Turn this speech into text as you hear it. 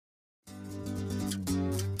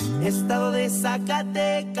Estado de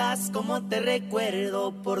Zacatecas, como te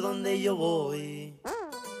recuerdo por donde yo voy.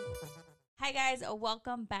 Hi guys,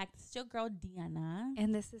 welcome back. This is your girl Diana.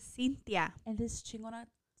 And this is Cynthia. And this is Chingona.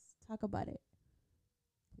 Talk about it.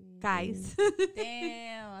 Guys.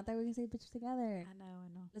 Damn, I thought we were going to say bitches together. I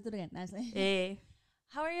know. Let's do it again. Nicely. Hey.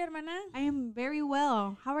 How are you, hermana? I am very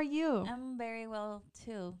well. How are you? I'm very well,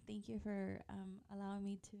 too. Thank you for allowing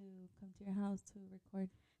me to come to your house to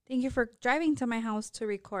record. Thank you for driving to my house to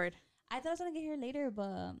record. I thought I was going to get here later,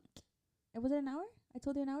 but was it an hour? I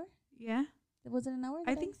told you an hour? Yeah. Was it an hour?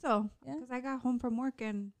 I think so. Yeah. Because I got home from work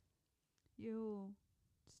and you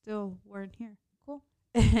still weren't here. Cool.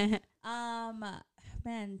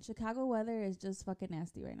 Man, Chicago weather is just fucking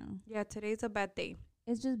nasty right now. Yeah, today's a bad day.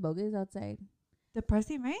 It's just bogus outside.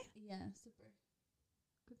 Depressing, right? Yeah, super.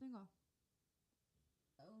 Good thing off.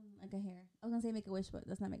 Like a hair. I was gonna say make a wish, but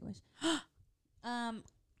that's not make a wish.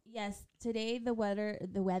 Yes, today the weather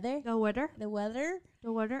in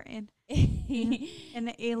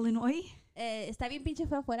Illinois. Está bien pinche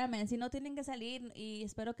feo afuera, man. Si no tienen que salir, y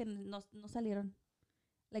espero que no salieron.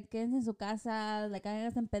 Like, quédense en su casa, like,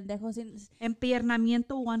 háganse pendejos.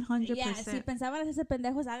 Empiernamiento 100%. Yeah, si pensaban hacerse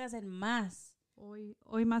pendejos, háganse más.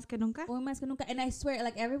 Hoy más que nunca? Hoy más que nunca. And I swear,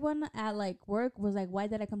 like, everyone at, like, work was like, why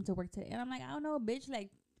did I come to work today? And I'm like, I don't know, bitch. Like,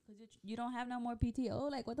 because you don't have no more PTO.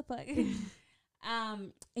 Like, what the fuck?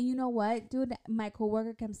 And you know what, dude? My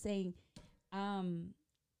coworker kept saying,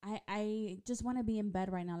 I just want to be in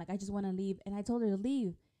bed right now. Like, I just want to leave. And I told her to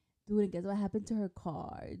leave. Dude, and guess what happened to her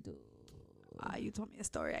car, dude? You told me a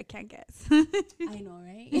story. I can't guess. I know,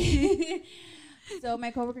 right? So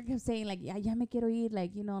my coworker kept saying, like, ya me quiero ir.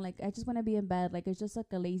 Like, you know, like, I just want to be in bed. Like, it's just,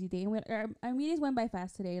 like, a lazy day. And our meetings went by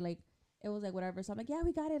fast today. Like, it was, like, whatever. So I'm like, yeah,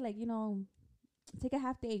 we got it. Like, you know, take a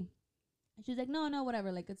half day. And she's like, no,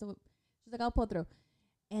 whatever. Like, she's like, I'll pull through.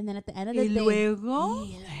 And then at the end of the day. Luego?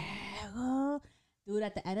 Dude,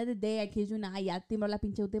 at the end of the day, I kid you not, ya timbró la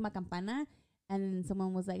pinche última campana. And then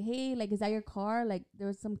someone was like, hey, like, is that your car? Like, there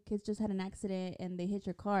was some kids just had an accident and they hit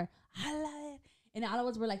your car. And all of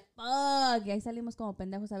us were like, fuck. Y ahí salimos como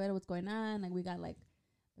pendejos a ver what's going on. Like, we got, like,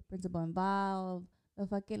 the principal involved.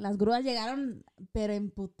 Las grúas llegaron, pero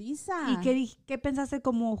en putiza. ¿Y qué pensaste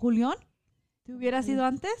como Julián? ¿Te hubiera sido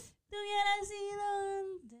antes? Te hubiera sido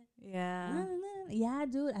antes. Yeah. Yeah,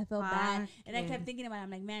 dude, I felt bad. And I kept thinking about it.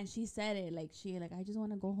 I'm like, man, she said it. Like, I just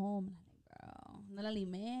want to go home. And I'm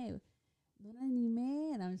like, bro, no la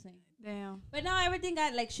limé. And I'm saying, damn. But no, everything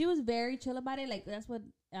got, like, she was very chill about it. Like, that's what,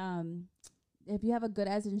 if you have a good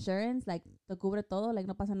ass insurance, like, te cubre todo, like,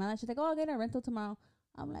 no pasa nada. She's like, oh, I'll get a rental tomorrow.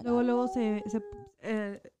 I'm like, Luego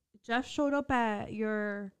Jeff showed up at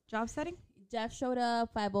your job setting? Jeff showed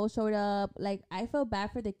up, 50 showed up. Like, I felt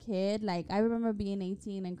bad for the kid. Like, I remember being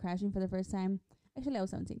 18 and crashing for the first time. Actually, I was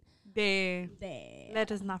 17.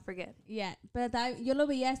 Let us not forget. Yeah, but yo lo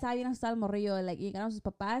veía, estaba bien asustado el morrillo. Like, llegaron sus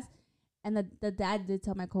papás. And the dad did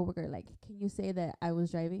tell my coworker, like, can you say that I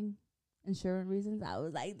was driving? Insurance reasons. I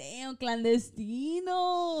was like, damn,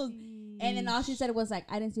 clandestino. And then all she said was, like,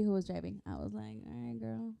 I didn't see who was driving. I was like, all right,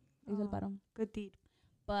 girl. Hizo el paro. Good deed.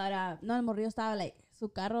 But, no, el morrillo estaba, like, su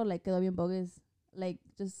carro, like, quedó bien bogus. Like,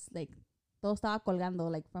 just, like, todo estaba colgando,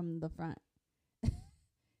 like, from the front.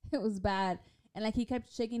 It was bad. And, like, he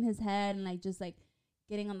kept shaking his head and, like, just, like,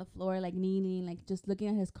 getting on the floor, like, kneeling, like, just looking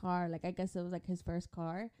at his car. Like, I guess it was, like, his first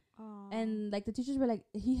car. And, like, the teachers were like,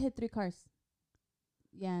 he hit 3 cars.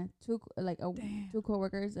 Yeah, two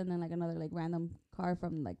coworkers and then, like, another, like, random car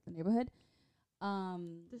from, like, the neighborhood.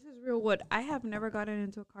 This is real wood. I have never gotten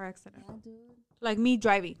into a car accident. Yeah, dude. Like me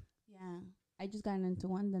driving. Yeah. I just got into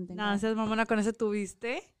one. Then No, seas mamona, con ese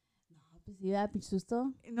tuviste. No, pues sí, da pinche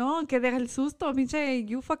susto. No, que deja el susto. Pinche,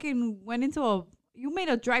 you fucking went into you made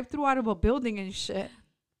a drive-through out of a building and shit.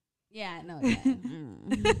 Yeah, no, yeah.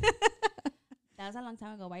 That was a long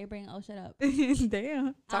time ago. Why are you bringing shit up?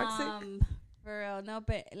 Damn. Toxic. For real. No,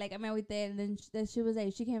 but, like, I mean, we did. And then she was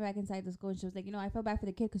like, she came back inside the school and she was like, you know, I felt bad for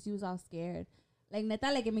the kid because he was all scared. Like,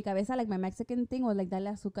 neta, like, in mi cabeza, like, my Mexican thing was, like, dale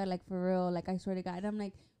azúcar, like, for real. Like, I swear to God. And I'm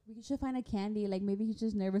like, we should find a candy. Like, maybe he's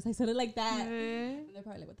just nervous. I said it like that. And they're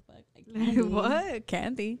probably like, what the fuck? Like, candy. What?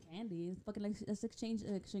 Candy? Candy. It's fucking, like, let's exchange.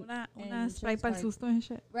 Una Sprite para el susto and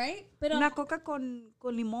shit. Right? But, una coca con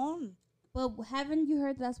limón. But haven't you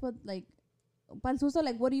heard that's what, like, para el susto,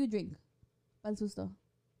 like, what do you drink? Para el susto.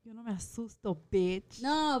 Yo no me asusto, bitch.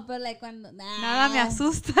 No, but, like, cuando... Nada me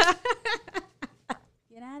asusta.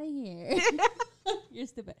 Get out of here. You're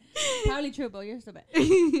stupid. Probably true, but you're stupid.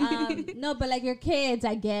 No, but, like, your kids,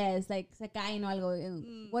 I guess. Like, se caen o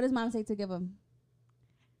algo. What does mom say to give them?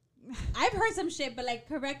 I've heard some shit, but, like,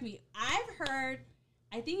 correct me. I've heard,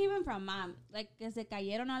 I think even from mom, like, que se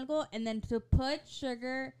cayeron algo, and then to put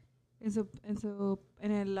sugar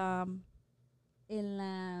En el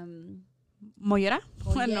In mollera.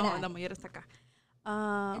 No, Mollera. la mollera está acá.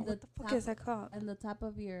 In the What the fuck top- is that called? on the top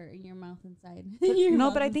of your mouth inside.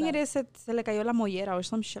 No, but I think it is se le cayó la mollera or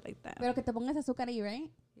some shit like that. Pero que te pongas azúcar ahí,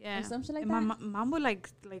 right? Yeah. Or some shit like And that. my mom would like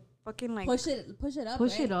fucking like Push it up. push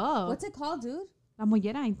right? it up. What's it called, dude? La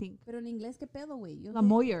mollera, I think. Pero en inglés, ¿qué pedo, güey? Yo La sé-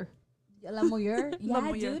 moller. La moyer. Yeah, La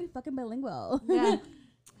moyer. dude. Fucking bilingual. Yeah.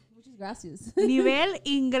 Muchas gracias. Nivel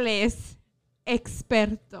inglés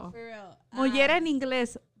experto. For real. Mollera en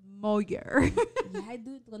inglés, moyer. Yeah,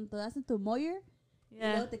 dude. Cuando te das en tu moyer, y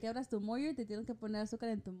Yeah. luego te quebras tu moyer, te tienes que poner azúcar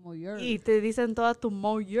en tu moyer. Y te dicen toda tu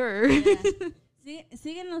moyer. Yeah.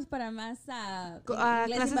 Síguenos para más Clases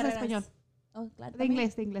inglés y de barreras. español. Oh, claro, De también.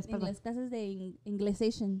 inglés, perdón. Inglés, clases de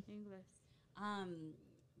Englishation. Inglés.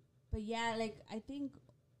 But yeah, like I think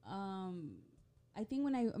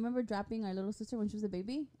when I remember dropping our little sister when she was a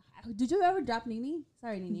baby. Did you ever drop Nini?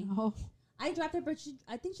 Sorry, Nini. No. I dropped her, but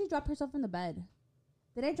I think she dropped herself in the bed.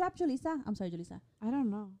 Did I drop Julissa? I'm sorry, Julissa. I don't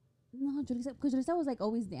know. No, Julissa, because Julissa was like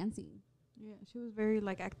always dancing. Yeah, she was very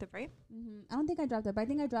like active, right? I don't think I dropped her, but I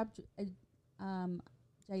think I dropped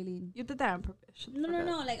Jailene. You did that on purpose. Shut the No. fuck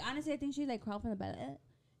up. Like honestly, I think she like crawled from the bed.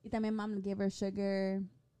 Y también mom gave her sugar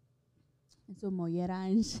and su mollera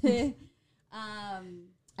and shit.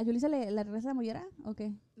 ¿A Julissa le regresa la mollera?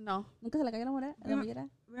 Okay. No. ¿Nunca se le cayó la Rem- mollera?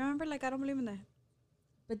 Remember, like, I don't believe in that.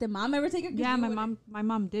 But did mom ever take her? 'Cause Yeah, you my would my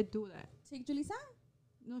mom did do that. take Julissa?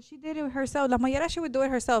 No, she did it herself. La mollera, she would do it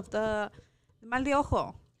herself. The mal de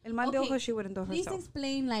ojo. El mal de Okay, ojo, she wouldn't do it Please herself.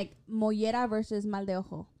 explain like mollera versus mal de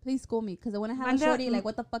ojo. Please school me, because when I have Mal a de- shorty, like,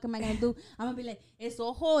 what the fuck am I gonna do? I'm gonna be like, es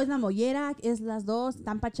ojo, es la mollera, es las dos,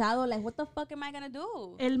 están pachado. Like, what the fuck am I gonna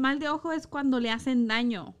do? El mal de ojo es cuando le hacen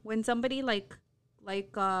daño. When somebody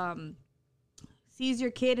sees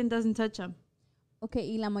your kid and doesn't touch him.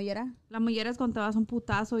 Okay, y la mollera? La mollera es cuando te das un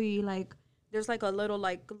putazo y like there's like a little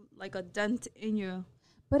like a dent in you.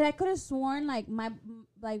 But I could have sworn like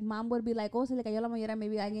mom would be like, oh, se le cayó la mollera,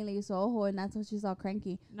 maybe alguien le hizo ojo, and that's why she's all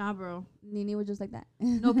cranky. Nah, bro. Nini was just like that.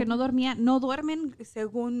 No, que no dormía. No duermen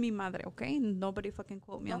según mi madre, okay? Nobody fucking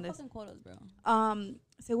quote me on this. fucking quote us, bro.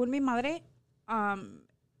 Según mi madre,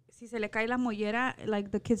 si se le cae la mollera,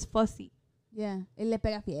 like the kid's fussy. Yeah, él le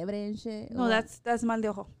pega fiebre and shit. No, or- that's mal de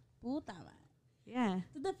ojo. puta madre. Yeah.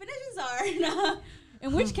 The definitions are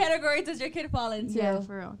in which category does your kid fall into? Yeah,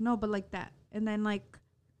 for real. No, but like that. And then like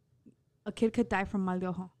a kid could die from mal de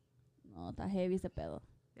ojo. No, está heavy ese pedo.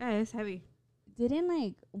 Yeah, it's heavy.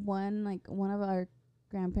 Didn't one of our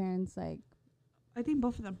grandparents like I think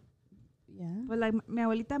both of them. yeah? But like mi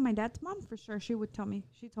abuelita, my dad's mom, for sure, she would tell me.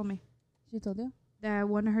 She told me She told you, that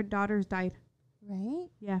one of her daughters died. right?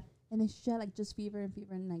 Yeah. And then she had like just fever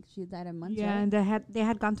and like she died in months. Yeah, right? and they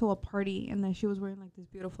had gone to a party and then she was wearing like this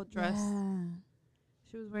beautiful dress. Yeah.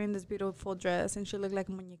 She was wearing this beautiful dress and she looked like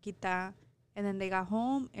a muñequita. And then they got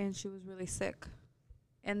home and she was really sick.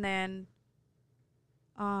 And then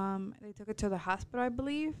they took her to the hospital, I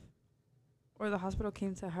believe. Or the hospital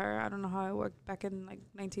came to her. I don't know how it worked back in like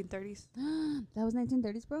 1930s. That was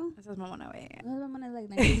 1930s, bro. Esa es mamona, wey. That was when like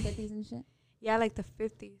 1950s and shit. Yeah, like the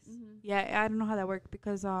 50s. Mhm. Yeah, I don't know how that worked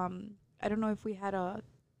because I don't know if we had a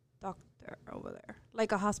doctor over there.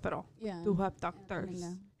 Like a hospital. Yeah. Do have doctors.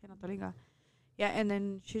 Otolinga. In Otolinga. Yeah, and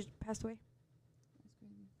then she passed away. That's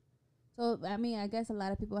crazy. So I mean, I guess a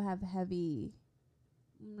lot of people have heavy,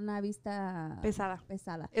 una vista Pesada.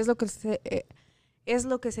 pesada. Es lo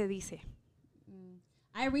que se dice.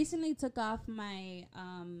 I recently took off my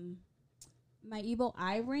my evil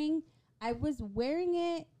eye ring. I was wearing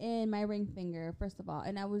it in my ring finger, first of all,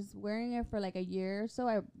 and I was wearing it for like a year or so.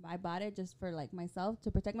 I bought it just for like myself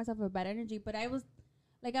to protect myself from bad energy. But I was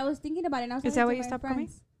thinking about it. And I was Is talking that why to you my stopped coming?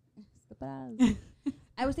 friends.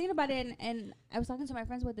 I was thinking about it, and I was talking to my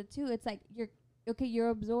friends with it too. It's like you're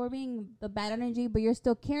absorbing the bad energy, but you're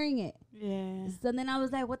still carrying it. Yeah. So then I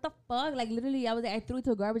was like, what the fuck? Like literally, I threw it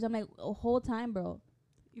to garbage. I'm like, a whole time, bro.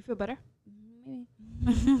 You feel better? Maybe.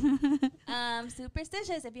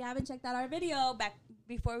 Superstitious. If you haven't checked out our video back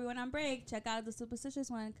before we went on break, check out the superstitious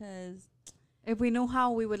one, because If we knew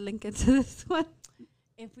how, we would link it to this one.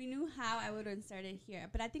 if we knew how, I would have inserted here.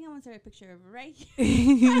 But I think I'm gonna insert a picture of it right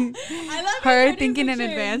here. I love Her inserting thinking in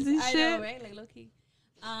pictures. advance and I shit. know, right? Like low key.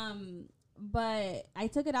 But I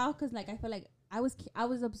took it out because like I feel like I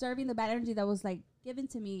was observing the bad energy that was like given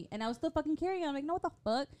to me, and I was still fucking carrying it. I'm like, no, what the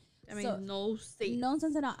fuck? I mean, So- no state.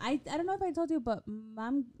 Nonsense at all. I don't know if I told you, but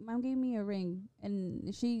mom gave me a ring,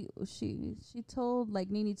 and she told like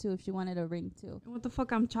Nini too if she wanted a ring too. What the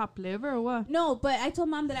fuck? I'm chopped liver or what? No, but I told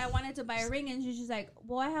mom that I wanted to buy a ring, and she's like,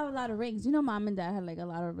 well, I have a lot of rings. You know, mom and dad had like a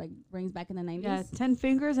lot of like rings back in the 90s. Yeah, 10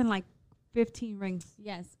 fingers and like 15 rings.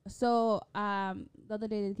 Yes. So the other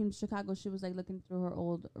day they came to Chicago. She was like looking through her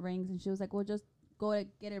old rings, and she was like, "Well, just go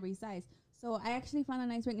get it resized." So I actually found a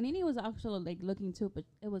nice ring, and Nini was actually like looking too, but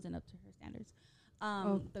it wasn't up to her standards.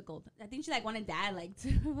 The gold. I think she like wanted dad like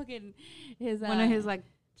to fucking his One of his like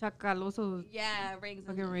chacalosos. rings.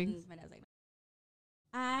 Fucking rings. My dad's like,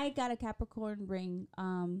 I got a Capricorn ring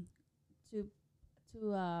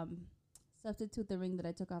to substitute the ring that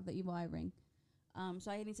I took off, the evil eye ring.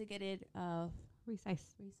 So I need to get it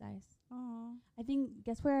Resized. resized. Oh. I think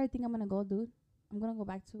guess where I think I'm gonna go, dude? I'm gonna go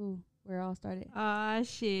back to where it all started. Ah,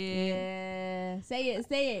 shit. Yeah. Say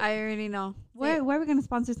it. I already know. Say Why are we gonna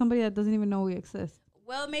sponsor somebody that doesn't even know we exist?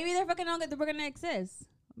 Well, maybe they're fucking all good. We're gonna exist.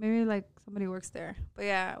 Maybe like somebody works there. But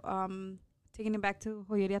yeah, taking it back to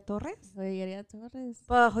Joyeria Torres. Joyeria Torres.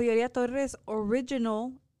 But Joyeria Torres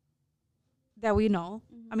original that we know,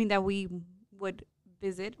 I mean that we would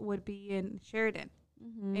visit would be in Sheridan.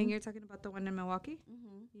 Mm-hmm. And you're talking about the one in Milwaukee?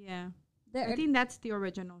 Mm-hmm. Yeah. I think that's the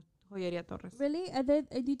original Joyeria Torres. Really? Are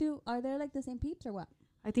they like the same peeps or what?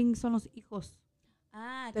 I think son los hijos.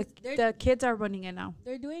 Ah, The kids are running it now.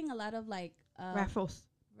 they're doing a lot of like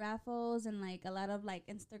raffles and like a lot of like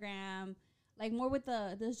Instagram, like more with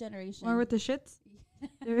this generation. More with the shits?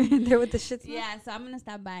 They're with the shits now? Yeah, so I'm gonna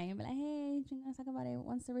stop by and be like, hey, let's talk about it.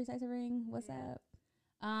 Wants to resize a ring? What's up?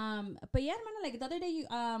 But yeah, man, like the other day, you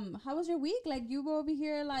how was your week? Like you were over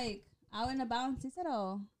here like out and about in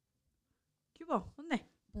Cicero. ¿Qué hubo? ¿Dónde?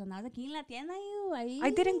 Pues andabas aquí en la tienda, you ahí.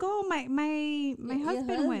 I didn't go. My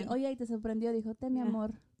husband went. Oye, y te sorprendió, dijo, mi Yeah.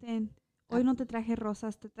 amor. Hoy no te traje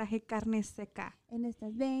rosas, te traje carne seca. En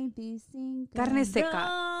estas 25 Carne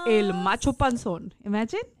seca. El macho panzón.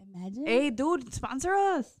 Imagine? Hey, dude, sponsor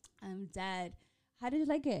us. I'm dead. How did you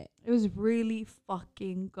like it? It was really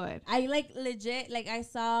fucking good. I like legit, like I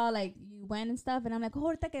saw like you went and stuff, and I'm like, oh,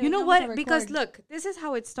 ahorita que You know vengamos a what? Because record. look, this is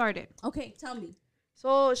how it started. Okay, tell me.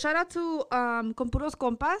 So shout out to Con Puros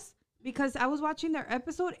Compas, because I was watching their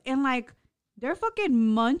episode and like they're fucking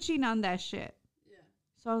munching on that shit. Yeah.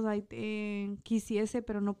 So I was like, dang, quisiese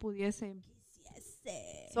pero no pudiese.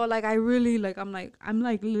 Quisiese. So like I really like I'm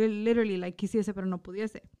literally like quisiese pero no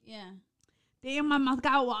pudiese. Yeah. Damn, my mouth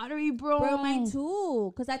got watery, bro. Bro, mine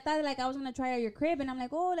too. Cause I thought like I was gonna try out your crib, and I'm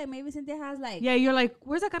like, oh, like maybe Cynthia has like. Yeah, you're like,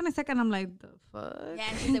 where's the carne seca? And I'm like, the fuck. Yeah,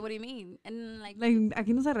 and she's like, what do you mean? And like Aquí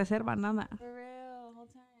no se reserva nada. for real, whole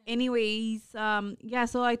time. Anyways, yeah,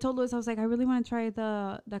 so I told Luis, I was like, I really want to try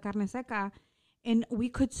the carne seca. And we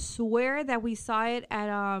could swear that we saw it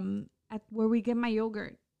at where we get my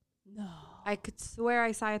yogurt. No. I could swear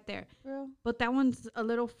I saw it there. Bro. But that one's a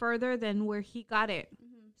little further than where he got it.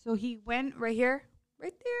 So he went right here.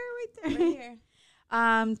 Right there. Right here.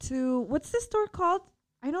 To what's this store called?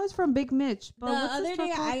 I know it's from Big Mitch, but The what's other this store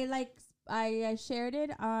day, called? I shared it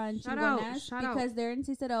on Shout out, Chingonas shout out. because they're in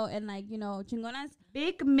Cicero, and like you know Chingonas.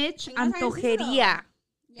 Big Mitch Chingonas are in Cicero. Antojeria. Yeah.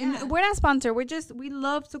 And we're not sponsored. We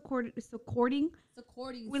love supporting. Supporting.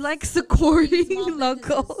 We like supporting small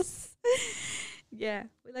locals. Yeah,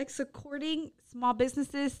 we like supporting small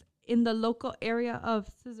businesses in the local area of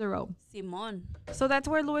Cicero. Simon. So that's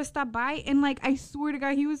where Luis stopped by, and like I swear to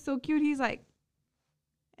God, he was so cute. He's like,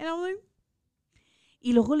 and I'm like,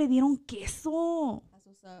 y luego le dieron queso. That's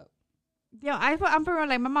what's up. Yeah, I'm for real.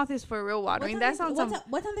 Like my mouth is for real watering. That sounds.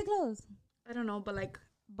 What time they close? I don't know, but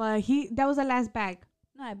that was the last bag.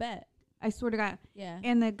 No, I bet. I swear to God. Yeah.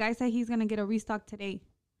 And the guy said he's gonna get a restock today.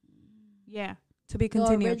 Yeah, to be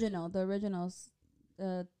continued. The originals.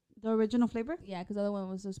 The original flavor. Yeah, because the other one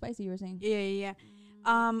was so spicy. You were saying. Yeah.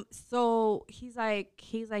 So he's like,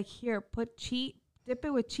 here, dip it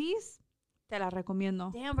with cheese. Te la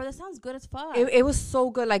recomiendo. Damn, bro, that sounds good as fuck. It was so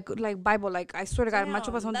good, like Bible, like I swear to God, Damn,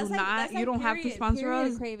 Macho Pasón, that's do like- not. that's You like don't have to period- sponsor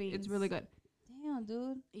period us. cravings. It's really good. Damn,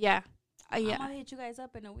 dude. Yeah, I'm yeah, gonna hit you guys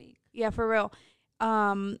up in a week. yeah, for real.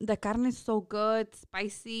 The carne is so good,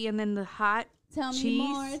 spicy, and then the hot. Tell Cheese. me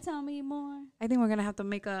more. Tell me more. I think we're gonna have to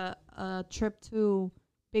make a trip to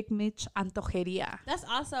Big Mitch Antojeria. That's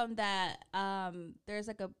awesome that there's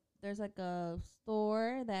like a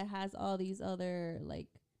store that has all these other like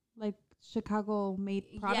Chicago made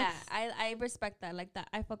products. yeah, I respect that, like that.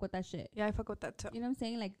 I fuck with that shit. Yeah, I fuck with that too. You know what I'm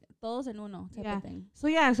saying? Like todos en uno type Yeah. of thing. So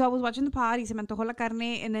I was watching the pod, y se me antojó la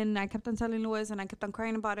carne, and then I kept on telling Luis, and I kept on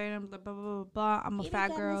crying about it, and I'm like, blah, blah, blah, blah, I'm a Eat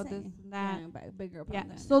fat it, girl, carne this seca. and that. Yeah, big girl Yeah.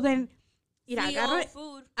 problem. So then, mira, See, agarro, old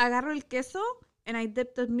food. agarro el queso, and I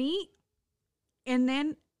dip the meat, and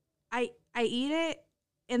then I eat it,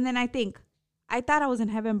 and then I thought I was in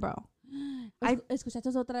heaven, bro.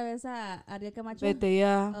 ¿Escuchaste otra vez a Ariel Camacho? Vete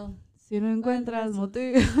ya. Oh, Si no encuentras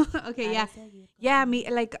motivo. Okay, yeah. Yeah, me,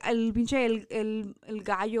 like, el pinche, el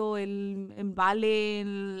gallo, el vale,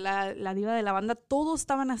 la diva de la banda, todos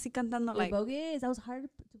estaban así cantando, like, bogus. That was hard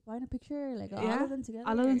to find a picture, like all yeah, of them together.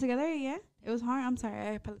 all of them together, yeah. It was hard. I'm sorry,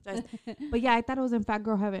 I apologize. But yeah, I thought it was in Fat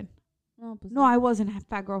Girl Heaven. No, pues No, I wasn't in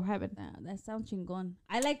Fat Girl Heaven. Nah, that sounds chingon.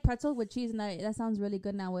 I like pretzel with cheese, and that sounds really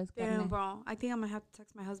good now with Damn, carne. bro. I think I'm gonna have to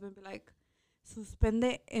text my husband and be like,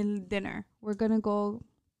 suspende el dinner. We're gonna go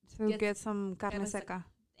to get some carne seca.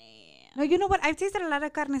 Damn. No, you know what? I've tasted a lot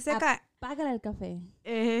of carne seca. Págale el café.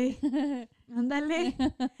 Ándale.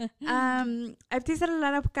 I've tasted a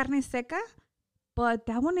lot of carne seca, but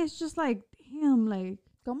that one is just like, damn, like,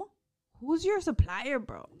 ¿Cómo? who's your supplier,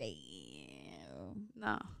 bro? Damn.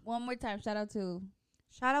 No. One more time. Shout out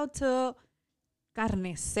to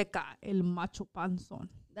Carne Seca, el macho panzón.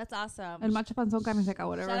 That's awesome. El macho panzón, carne seca,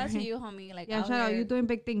 whatever. Shout out to you, homie. Like, Yeah, out shout out. here You're doing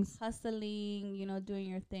big things. hustling, doing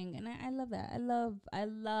your thing. And I love that. I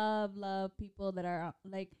love people that are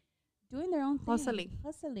like doing their own thing.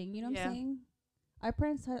 Hustling, you know what I'm saying? Our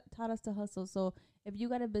parents taught us to hustle. So if you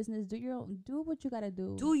got a business, do what you got to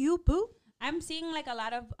do. Do you, boo? I'm seeing like a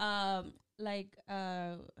lot of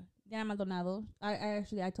Diana Maldonado.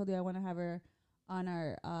 I told you I want to have her on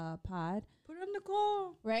our pod. Put her on the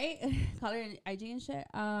call. Right? Call her in IG and shit.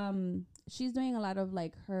 She's doing a lot of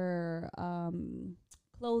like her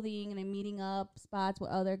clothing and then meeting up spots with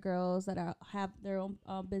other girls that have their own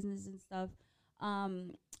business and stuff.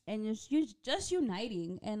 And just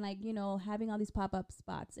uniting and like, having all these pop-up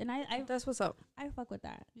spots. And I That's what's up. I fuck with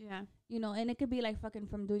that. Yeah. And it could be like fucking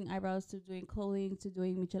from doing eyebrows to doing clothing to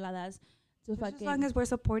doing micheladas to Just fucking, as long as we're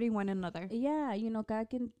supporting one another. yeah, cada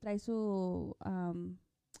quien trae su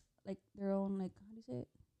like their own, like, how do you say it?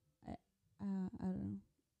 I don't know.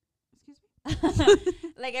 Excuse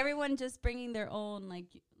me? Like everyone just bringing their own like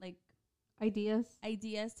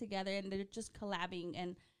Ideas. together, and they're just collabing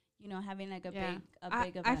and having like a Yeah.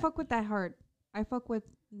 big event. I fuck with that hard. I fuck with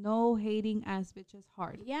no hating ass bitches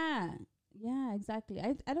hard. Yeah, exactly.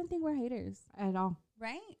 I don't think we're haters, At all.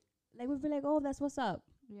 right? Like we'd be like, oh, that's what's up.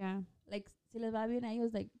 Yeah. Like si les va bien a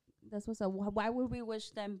ellos, like that's what's up. Why would we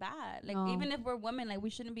wish them bad? Like No. even if we're women, like we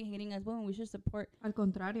shouldn't be hating as women. We should support, Al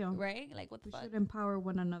contrario. right? Like what the We fuck? should empower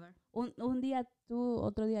one another. Un día tú,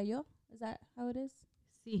 otro día yo. Is that how it is?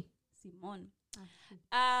 Sí. Simón.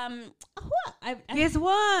 Ah, What? Guess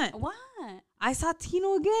what? What? I saw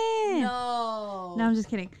Tino again. No. No, I'm just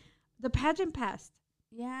kidding. The pageant passed.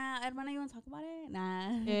 Yeah, hermana, you want to talk about it?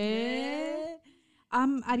 Nah. Eh.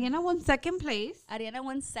 Ariana won second place. Ariana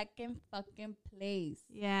won second fucking place.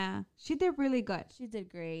 Yeah. She did really good. She did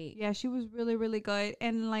great. Yeah, she was really, really good.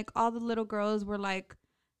 And like all the little girls were like,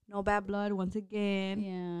 no bad blood once again.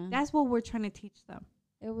 Yeah. That's what we're trying to teach them.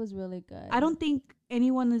 It was really good. I don't think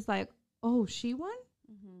anyone is like, oh, she won?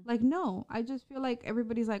 Mm-hmm. Like, no. I just feel like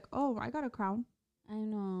everybody's like, oh, I got a crown. I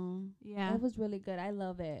know. Yeah. It was really good. I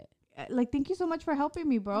love it. Like, thank you so much for helping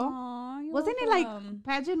me, bro. Aw, you're Wasn't it like welcome.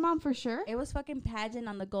 pageant mom for sure? It was fucking pageant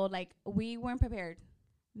on the go. Like, we weren't prepared.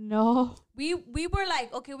 No. We were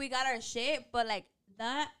like, okay, we got our shit, but like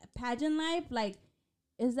that pageant life, like,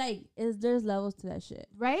 there's levels to that shit.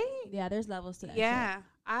 Right? Yeah, there's levels to that Yeah.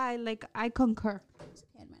 I concur. shit.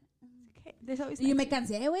 Okay, man. Okay. There's always Y me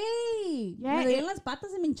cansé, güey. Yeah, Me dolían las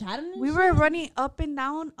patas, se me hincharon. and we shit. were running up and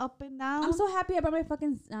down, up and down. I'm so happy I brought my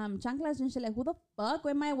fucking chanclas and shit. Like, who the fuck?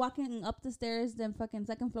 Why am I walking up the stairs, then fucking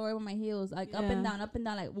second floor with my heels? Like, up and Yeah.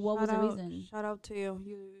 down. Like, what was the reason? Shout out to you.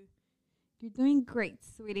 You're doing great,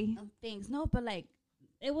 sweetie. Thanks. No, but like,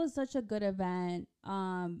 it was such a good event.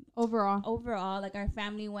 Overall. Like our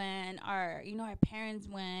family went, our parents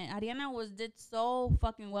went. Ariana did so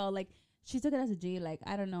fucking well. Like she took it as a G. Like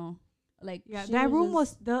I don't know. Like Yeah, she that room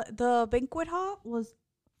just- was the banquet hall was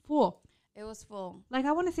full. It was full. Like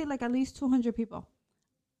I want to say like at least 200 people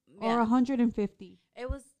or Yeah. 150. It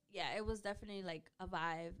was It was definitely like a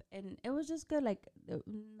vibe, and it was just good. Like I don't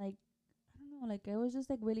know. Like it was just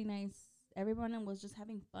like really nice. Everyone was just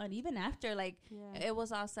having fun. Even after like it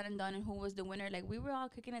was all said and done, and who was the winner? Like we were all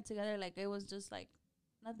kicking it together. Like it was just like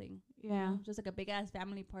nothing. Yeah. Just like a big ass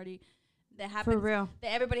family party that happened. For real.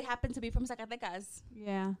 That everybody happened to be from Zacatecas.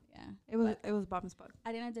 Yeah. Yeah. It was bomb as fuck.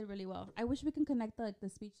 Ariana did really well. I wish we can connect the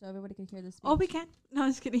speech so everybody can hear the speech. Oh, we can. No, I'm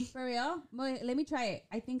just kidding. For real? Wait, let me try it.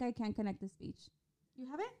 I think I can connect the speech. You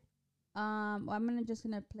have it? Well, I'm just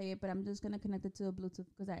gonna play it, but I'm just gonna connect it to a Bluetooth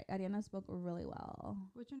because Ariana spoke really well.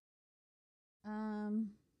 Which one?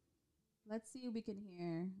 Let's see if we can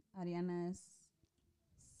hear Ariana's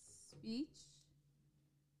speech.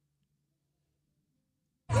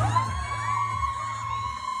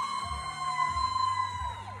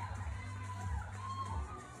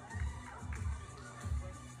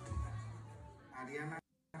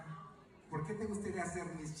 ¿Qué te gustaría hacer,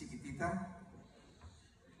 Miss Chiquitita?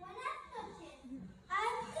 Buenas noches. I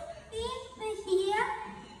think this here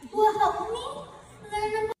will help me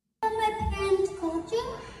learn about my parents'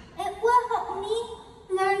 culture. It will help me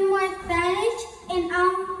learn more Spanish, and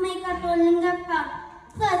I'll make a Duolingo proud.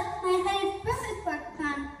 Plus, my head is perfect for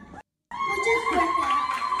fun, which is worth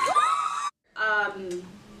it.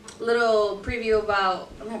 Little preview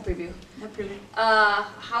about not preview.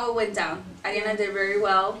 How it went down. Ariana did very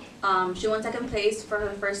well. She won second place for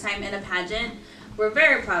her first time in a pageant. We're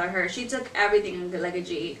very proud of her. She took everything like a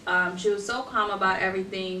G. She was so calm about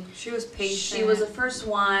everything. She was patient. She was the first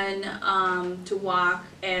one to walk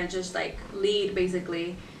and just like lead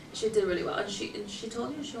basically. She did really well, and she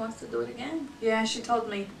told you she wants to do it again. Yeah, she told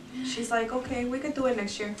me. She's like, okay, we could do it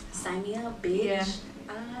next year. Sign me up, bitch. Yeah.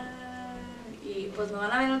 Y pues me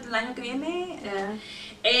van a ver el año que viene. Yeah.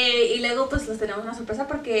 Y luego pues les tenemos una sorpresa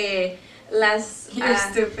porque las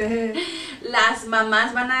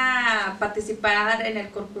mamás van a participar en el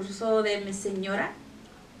concurso de Mi Señora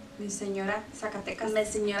Zacatecas. Mi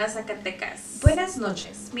Señora Zacatecas. Buenas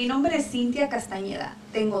noches, mi nombre es Cintia Castañeda,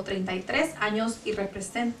 tengo 33 años y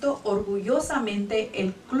represento orgullosamente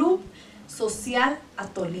el Club Social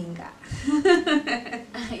Atolinga.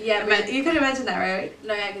 Yeah, You can imagine that, right?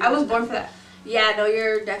 no, yeah, I was born for that. Yeah, no,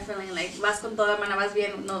 you're definitely like vas con toda, hermana, vas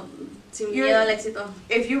bien, no, sin You're- miedo al éxito.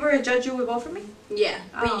 If you were a judge, you would vote for me? Yeah,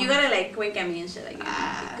 but Oh. you gotta like wink at me and shit like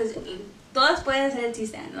because todas pueden ser el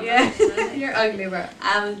T-stand, ¿no? Yeah, Like, you're ugly, bro.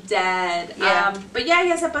 I'm dead. Yeah. But yeah,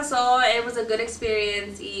 ya se pasó. It was a good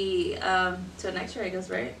experience. Y till next year, I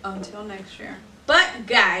guess, right? Until next year. But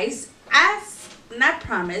guys, as not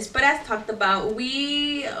promised, but as talked about,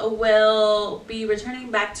 we will be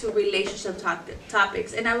returning back to relationship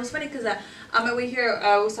topics. And I was funny because on my way here,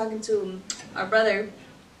 I was talking to our brother,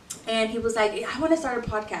 and he was like, "I want to start a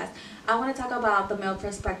podcast. I want to talk about the male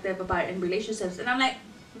perspective about in relationships." And I'm like,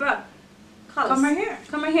 "Bro, Come right here.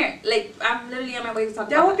 Come right here. Like I'm literally on my way to talk.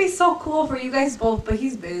 That about would be so cool for you guys both, but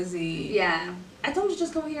he's busy. Yeah. I told him to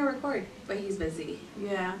just come here and record, but he's busy.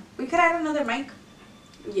 Yeah. We could add another mic,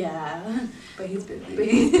 Yeah. but he's busy. But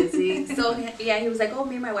he's busy. So yeah, he was like, "Oh,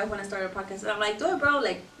 me and my wife want to start a podcast." And I'm like, "Do it, bro.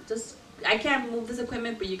 Like, just I can't move this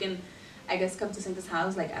equipment, but you can, I guess, come to Cynthia's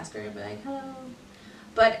house, like, ask her and be like, hello."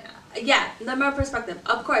 But yeah, the male perspective.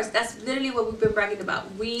 Of course, that's literally what we've been bragging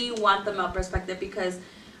about. We want the male perspective because,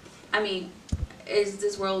 I mean,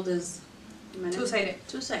 this world is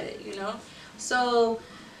two-sided, you know. So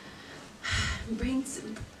brings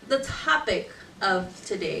the topic of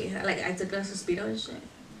today. Like I took a suspiro and shit.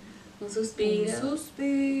 Un suspiro.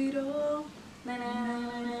 Na, na,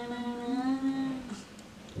 na, na, na, na.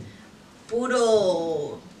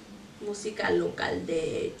 Puro música local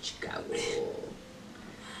de Chicago.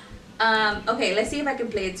 Okay, let's see if I can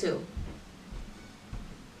play it too.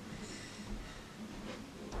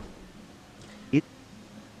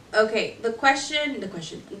 Okay, the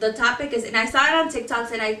topic is, and I saw it on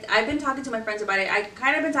TikToks, and I've been talking to my friends about it. I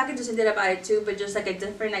kind of been talking to Cynthia about it too, but just like a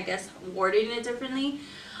different, I guess, wording it differently.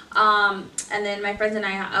 And then my friends and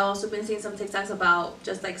I also been seeing some TikToks about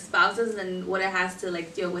just like spouses and what it has to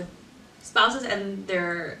like deal with spouses and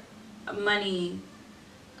their money,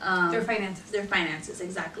 Their finances. Their finances,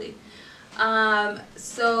 exactly.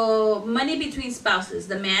 So money between spouses,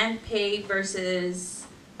 the man paid versus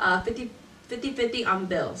 50-50 on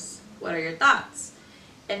bills. What are your thoughts?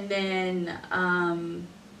 And then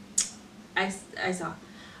I saw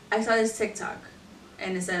this TikTok,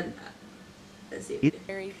 and it said, let's see.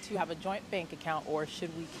 Married to have a joint bank account, or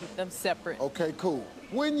should we keep them separate? Okay, cool.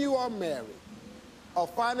 When you are married, a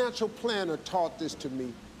financial planner taught this to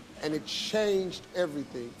me, and it changed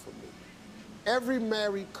everything for me. Every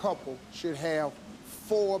married couple should have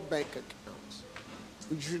 4 bank accounts.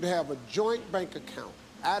 You should have a joint bank account.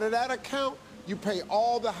 Out of that account, you pay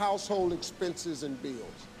all the household expenses and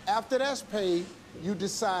bills. After that's paid, you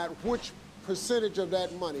decide which percentage of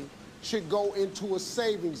that money should go into a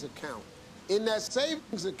savings account. In that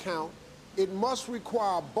savings account, it must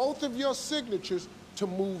require both of your signatures to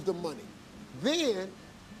move the money. Then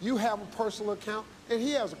you have a personal account and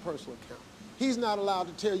he has a personal account. He's not allowed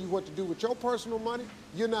to tell you what to do with your personal money.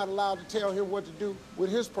 You're not allowed to tell him what to do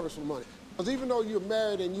with his personal money. Because even though you're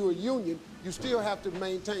married and you're a union, you still have to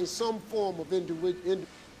maintain some form of individual.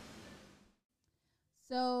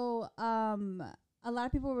 So, a lot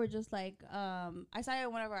of people were just like, I saw it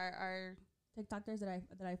on one of our TikTokers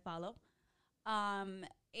that I follow,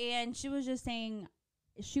 and she was just saying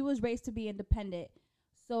she was raised to be independent.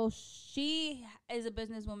 So she is a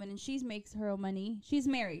businesswoman and she makes her own money. She's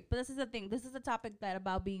married, but this is the thing. This is the topic that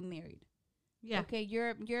about being married. Yeah. Okay,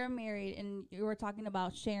 you're married and you were talking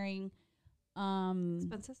about sharing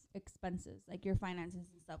expenses, like your finances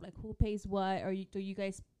and stuff, like who pays what, or do you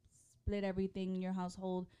guys split everything in your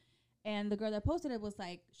household? And the girl that posted it was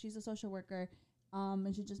like, she's a social worker,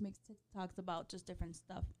 and she just makes TikToks about just different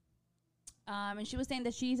stuff. And she was saying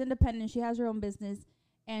that she's independent, she has her own business,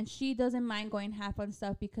 and she doesn't mind going half on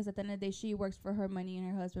stuff because at the end of the day, she works for her money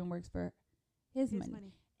and her husband works for his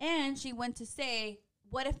money. And she went to say,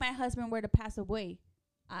 what if my husband were to pass away?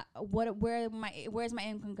 Where's my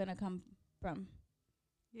income gonna come from?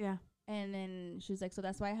 Yeah. And then she was like, so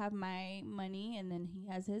that's why I have my money, and then he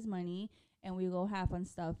has his money, and we go half on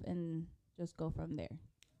stuff and just go from there.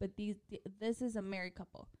 But this is a married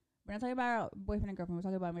couple. We're not talking about boyfriend and girlfriend. We're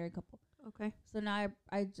talking about a married couple. Okay. So now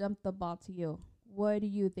I jumped the ball to you. What do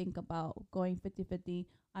you think about going 50-50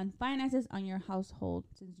 on finances on your household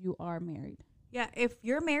since you are married? Yeah, if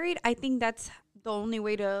you're married, I think that's the only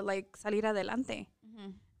way to like salir adelante.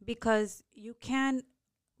 Because you can't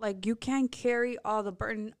carry all the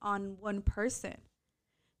burden on one person.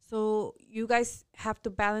 So you guys have to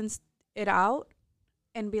balance it out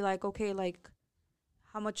and be like, okay, like,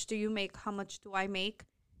 how much do you make? How much do I make?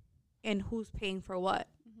 And who's paying for what?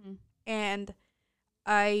 And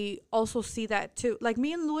I also see that too. Like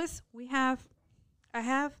me and Luis, I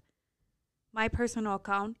have my personal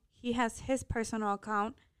account. He has his personal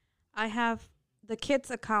account. I have the kids'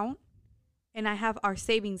 account. And I have our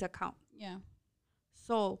savings account. Yeah.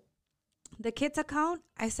 So the kids' account,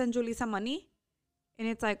 I send Julissa money. And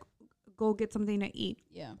it's like, go get something to eat.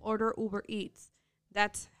 Yeah. Order Uber Eats.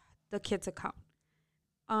 That's the kids' account.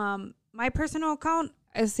 My personal account,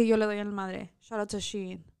 ese yo le doy a la madre. Shout out to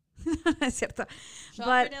Shein. Es cierto. Shout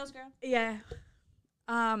out to Nails, girl. Yeah.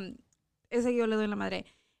 Ese yo le doy a la madre.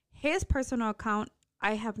 His personal account,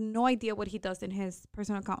 I have no idea what he does in his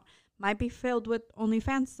personal account. Might be filled with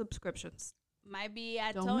OnlyFans subscriptions. Might be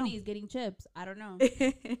at Tony's getting chips. I don't know.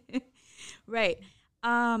 Right.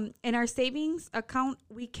 In our savings account,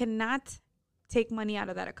 we cannot take money out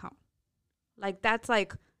of that account. Like, that's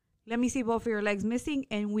like, let me see both of your legs missing,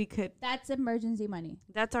 and we could. That's emergency money.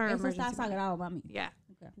 That's our emergency money. Sagrado, mami. Yeah.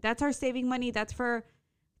 Okay. That's our saving money. That's for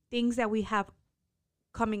things that we have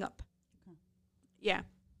coming up. Okay. Yeah.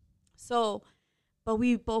 So, but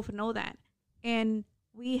we both know that. And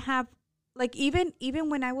we have, like, even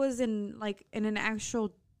when I was in an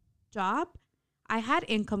actual job, I had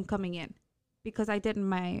income coming in because I did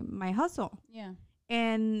my hustle. Yeah.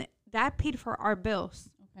 And that paid for our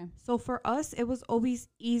bills. Okay. So for us, it was always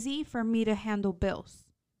easy for me to handle bills.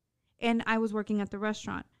 And I was working at the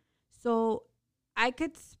restaurant. So I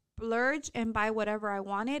could splurge and buy whatever I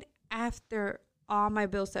wanted after all my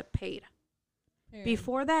bills had paid. Period.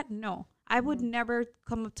 Before that, no. I would never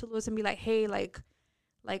come up to Luis and be like, hey, like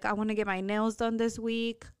I want to get my nails done this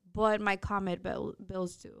week, but my ComEd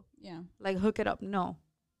bills due. Yeah. Like, hook it up. No,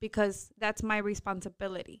 because that's my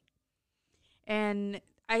responsibility. And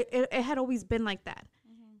it had always been like that.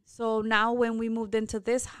 So now when we moved into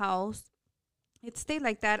this house, it stayed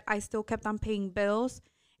like that. I still kept on paying bills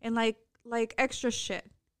and like extra shit.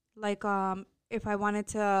 Like if I wanted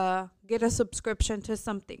to get a subscription to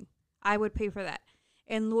something, I would pay for that.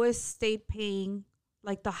 And Luis stayed paying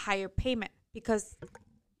like the higher payment because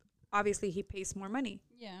obviously he pays more money.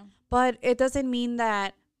 Yeah. But it doesn't mean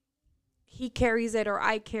that he carries it or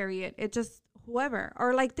I carry it. It just whoever.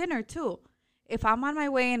 Or like dinner too. If I'm on my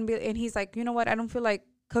way and he's like, you know what, I don't feel like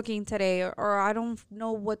cooking today, or I don't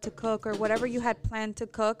know what to cook, or whatever you had planned to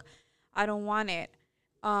cook, I don't want it.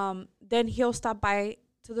 Then he'll stop by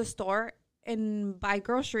to the store and buy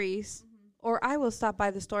groceries, or I will stop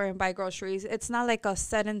by the store and buy groceries. It's not like a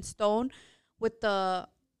set in stone with the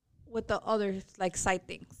other like side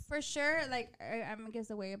things. For sure, like I guess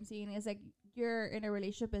the way I'm seeing it is like you're in a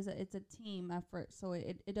relationship it's a team effort, so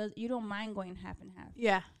it does, you don't mind going half and half.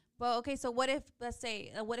 Yeah. Well, okay, so what if, let's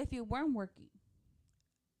say, what if you weren't working?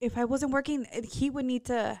 If I wasn't working, he would need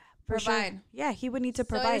to provide. Sure. Yeah, he would need to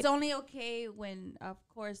provide. So it's only okay when, of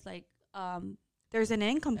course, like there's an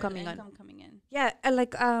income coming in. Yeah,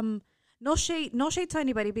 like no shade to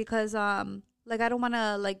anybody because like I don't want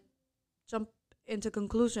to like jump into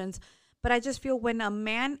conclusions, but I just feel when a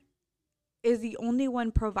man is the only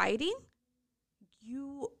one providing,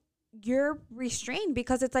 you're restrained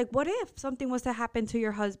because it's like, what if something was to happen to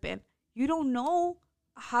your husband? You don't know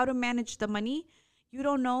how to manage the money. You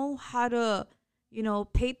don't know how to,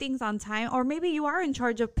 pay things on time. Or maybe you are in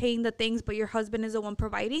charge of paying the things, but your husband is the one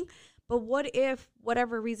providing. But what if,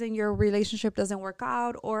 whatever reason, your relationship doesn't work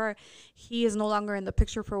out or he is no longer in the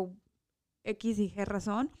picture for X y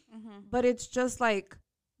razón? But it's just like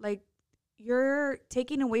you're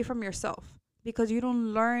taking away from yourself because you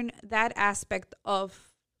don't learn that aspect of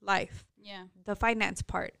life. Yeah. The finance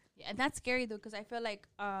part. Yeah, and that's scary though, because I feel like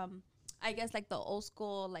I guess like the old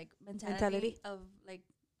school like mentality of like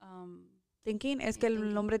Thinking es que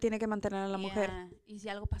el hombre tiene que mantener a la mujer. Y si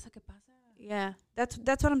algo pasa, ¿qué pasa? Yeah, that's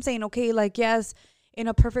what I'm saying. Okay, like yes, in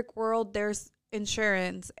a perfect world there's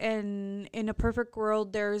insurance, and in a perfect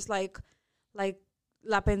world there's like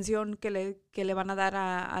la pensión que le van a dar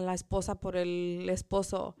a la esposa por el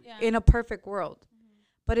esposo. Yeah. In a perfect world.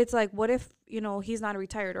 But it's like, what if, he's not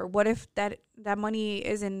retired, or what if that money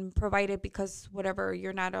isn't provided because whatever,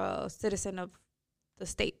 you're not a citizen of the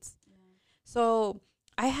States. Yeah. So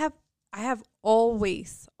I have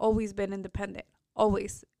always been independent.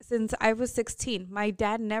 Always. Since I was 16, my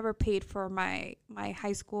dad never paid for my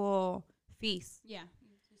high school fees. Yeah.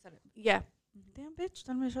 You said it. Yeah. Damn, bitch.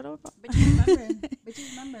 Tell me to shut up. Bitches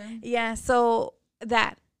remember. Yeah. So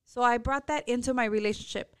I brought that into my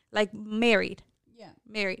relationship, like married. Yeah.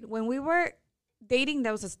 Married. When we were dating,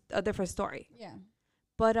 that was a different story. Yeah.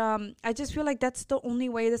 But I just feel like that's the only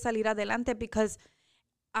way to salir adelante, because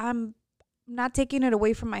I'm not taking it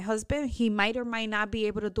away from my husband. He might or might not be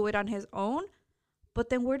able to do it on his own. But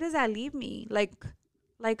then where does that leave me? Like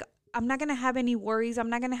I'm not going to have any worries. I'm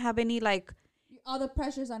not going to have any all the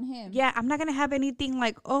pressures on him. Yeah, I'm not going to have anything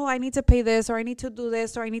like, oh, I need to pay this, or I need to do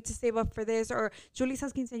this, or I need to save up for this, or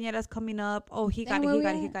Julisa's quinceañera's coming up. Oh, he got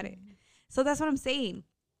it. So that's what I'm saying.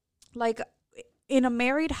 Like, in a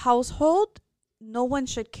married household, no one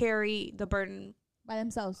should carry the burden by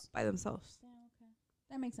themselves. Yeah, okay.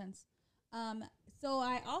 That makes sense. So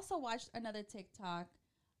I also watched another TikTok,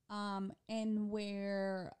 and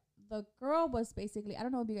where the girl was basically, I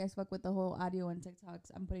don't know if you guys fuck with the whole audio and TikToks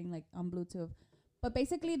I'm putting like on Bluetooth, but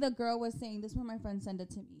basically the girl was saying, this is where my friend sent it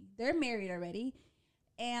to me. They're married already,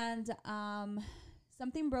 and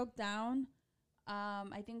something broke down.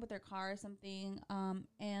 I think with their car or something,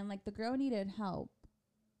 and like the girl needed help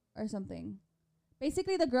or something.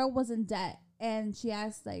 Basically, the girl was in debt, and she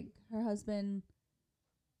asked like her husband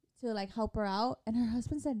to like help her out, and her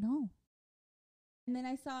husband said no. And then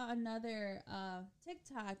I saw another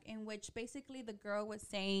TikTok in which basically the girl was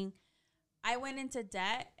saying, I went into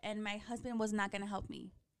debt and my husband was not going to help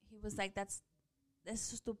me. He was like, that's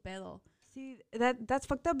estúpido. See, that's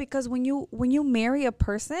fucked up, because when you marry a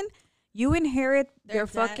person, you inherit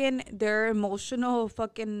their emotional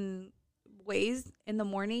fucking ways in the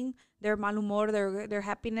morning, their mal humor, their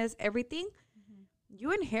happiness, everything. Mm-hmm.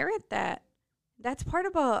 You inherit that. That's part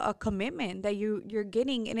of a commitment that you're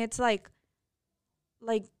getting, and it's like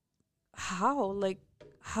how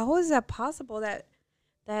is that possible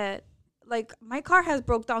that like my car has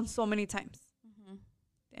broke down so many times. Mm-hmm.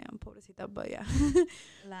 Damn, pobrecita, but yeah.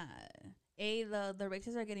 The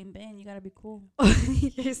races are getting banned. You gotta be cool.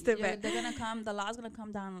 They're gonna come. The law's gonna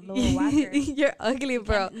come down a little whacker. You're ugly,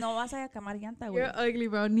 bro. No vas a quemar llanta, güey. You're ugly,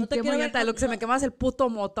 bro. Ni quemo llanta. Lo que se me quema es el puto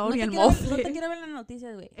motor y el mofle. No te quiero ver las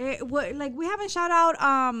noticias, güey. Like, we haven't shout out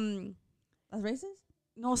las races.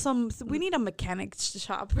 No, we need a mechanic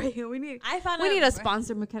shop, right? We need a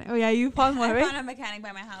sponsor mechanic. Oh yeah, you found one, right? I found a mechanic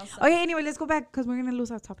by my house. So. Okay, anyway, let's go back because we're gonna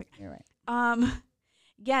lose our topic. You're right.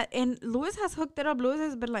 Yeah, and Lewis has hooked it up. Lewis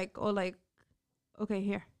has been like, okay,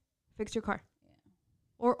 here, fix your car. Yeah.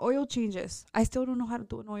 Or oil changes. I still don't know how to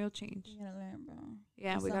do an oil change. You gotta learn, bro.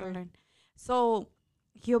 Yeah, we gotta learn. So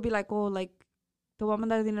he'll be like, oh, like, te voy a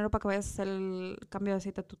mandar dinero para que vayas a hacer el cambio de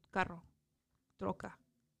aceite a tu carro, troca,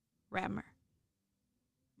 rammer.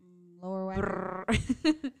 Lower whacker.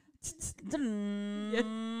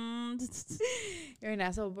 You're an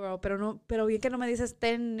asshole, bro. Pero bien que no me dices,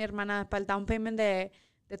 ten, hermana, para el down payment de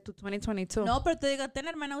tu 2022. No, pero te digo, ten,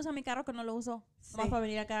 hermana, usa mi carro que no lo uso. Sí. Vamos para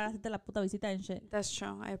venir acá a hacerte la puta visita and shit. That's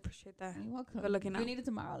true. I appreciate that. You're welcome. Good looking out. You need it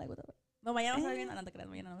tomorrow, like, whatever. No, mañana no está bien. No te creas,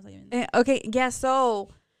 mañana no está bien. Okay, yeah, so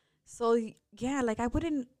yeah, like, I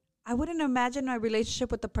wouldn't imagine a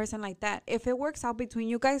relationship with a person like that. If it works out between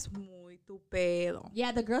you guys, muy tu pedo.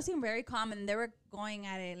 Yeah, the girls seem very calm, and they were going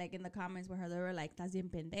at it, like, in the comments with her. They were like, estás bien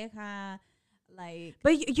pendeja. Like.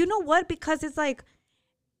 But you know what? Because it's like,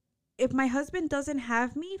 if my husband doesn't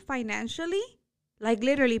have me financially, like,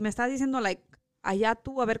 literally, me está diciendo, like, allá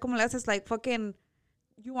tú, a ver cómo le haces, like, fucking,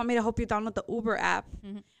 you want me to help you download the Uber app.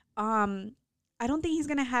 Mm-hmm. I don't think he's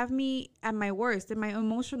going to have me at my worst, in my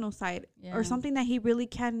emotional side, or something that he really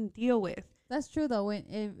can deal with. That's true, though.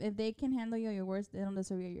 If they can handle you at your worst, they don't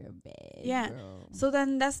deserve you at your best. Yeah. Bro. So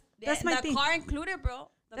then that's my thing. The car included, bro.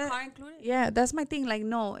 The car included. Yeah, that's my thing. Like,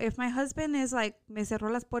 no, if my husband is like, me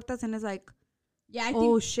cerró las puertas and is like, yeah, I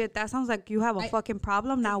oh shit, that sounds like you have a fucking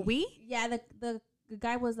problem. Now Yeah, the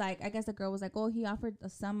guy was like, I guess the girl was like, oh, he offered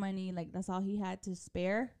some money, like that's all he had to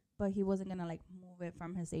spare, but he wasn't gonna like move it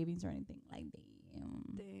from his savings or anything. Like,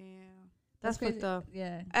 damn. That's crazy. fucked up.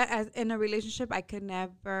 Yeah. As in a relationship, I could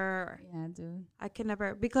never. Yeah, dude. I can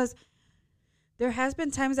never, because there has been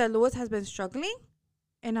times that Louis has been struggling,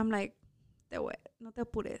 and I'm like, no te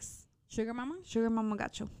apures. Sugar mama? Sugar mama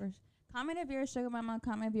got you. First. Comment if you're a sugar mama.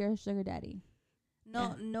 Comment if you're a sugar daddy. No,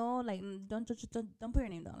 Yeah. no, like don't put your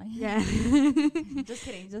name down. Like, Yeah. just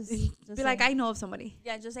kidding. Just Be like, I know of somebody.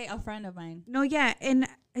 yeah, just say a friend of mine. No, yeah, and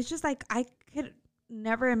it's just like I could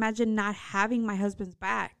never imagine not having my husband's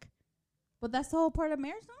back. But that's the whole part of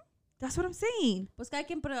marriage, no? That's what I'm saying. Pues cada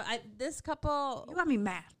quien, pero this couple, You got me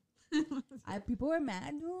mad. people were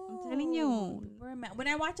mad. Dude. I'm telling you. People were mad. When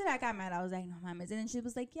I watched it, I got mad. I was like, no mames. And then she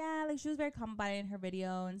was like, yeah, like she was very calm about it in her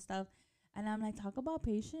video and stuff. And I'm like, talk about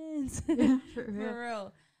patience. For For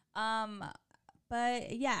real.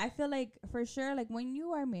 But yeah, I feel like for sure, like when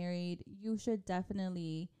you are married, you should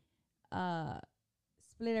definitely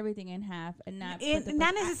split everything in half and not put the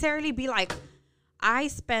Not person- necessarily be like, I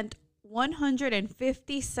spent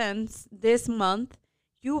 150 cents this month.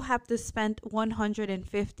 You have to spend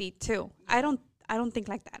 150 too. I don't think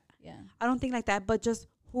like that. Yeah. I don't think like that. But just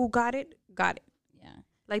who got it, got it. Yeah.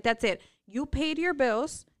 Like that's it. You paid your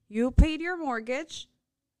bills. You paid your mortgage.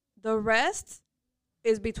 The rest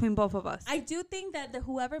is between both of us. I do think that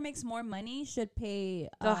whoever makes more money should pay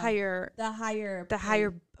The higher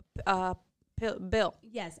bill.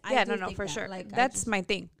 Yes. Yeah, do no, think for that. sure. Like That's my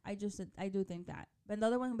thing. I do think that. But the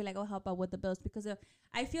other one will be like, oh, help out with the bills. Because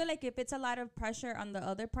I feel like if it's a lot of pressure on the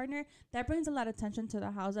other partner, that brings a lot of tension to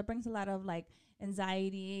the house. That brings a lot of like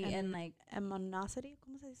anxiety and like Animosity.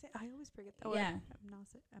 ¿Cómo se dice? I always forget that Yeah. word.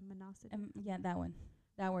 yeah, that one.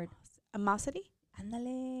 That word. Animosity?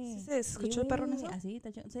 Ándale. ¿Sí se escuchó perrón eso? Así,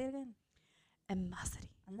 say it again. Animosity.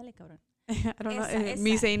 Ándale, cabrón. I don't know. Esa,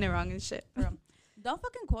 Me esa. saying it wrong and shit. Don't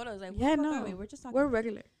fucking quote us. Like, Yeah, what the fuck no. are we? We're just talking. We're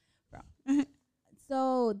regular.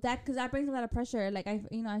 So because that brings a lot of pressure. Like I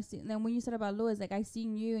see. Then when you said about Louis, like I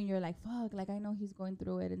seen you and you're like, fuck. Like I know he's going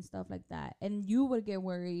through it and stuff like that, and you would get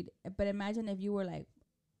worried. But imagine if you were like,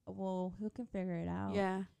 well, he can figure it out.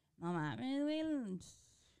 Yeah. No mames,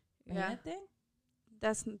 Yeah. imagínate.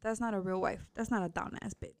 That's not a real wife. That's not a down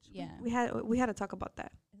ass bitch. Yeah. We had to talk about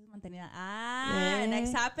that. Esa es mantenida. Yeah.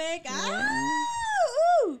 Next topic. Yeah.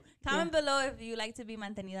 Ooh. Comment below if you like to be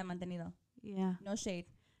mantenido. Yeah. No shade.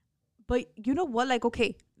 But you know what? Like,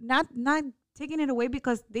 okay, not taking it away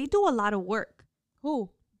because they do a lot of work. Who?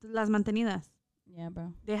 Las mantenidas. Yeah,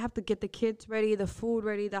 bro. They have to get the kids ready, the food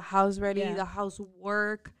ready, the house ready, Yeah. the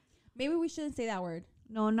housework. Maybe we shouldn't say that word.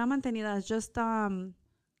 No, not mantenidas, just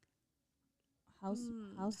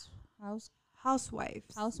housewives.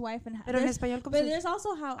 Housewife and Pero en there's- español, ¿cómo but se there's also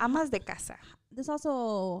amas de casa. there's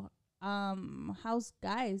also house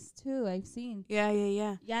guys too. I've seen. Yeah.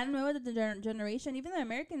 Yeah, nueva the generation, even the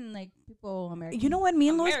American like people. American. You know what? Me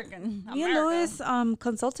and American. Louis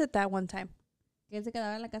consulted that one time. Que se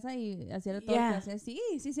quedaba en la casa y hacía todo Yeah. lo que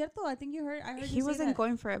hacía. Sí, cierto. I think I heard He you say wasn't that.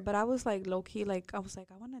 going for it, but I was like low key, like I was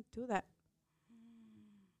like, I want to do that.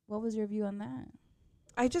 What was your view on that?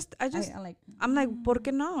 I just I like. I'm like, ¿por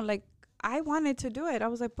qué no? Like I wanted to do it. I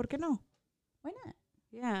was like, ¿por qué no? Why not?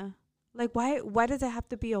 Yeah. Like why does it have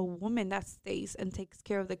to be a woman that stays and takes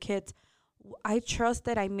care of the kids? I trust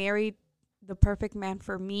that I married the perfect man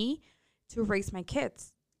for me to raise my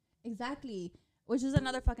kids. Exactly. Which is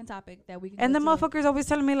another fucking topic that we can. And the go to. motherfuckers always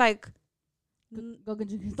telling me like, Go get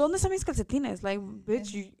your ¿Dónde están mis calcetines? Like,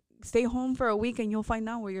 bitch, you stay home for a week and you'll find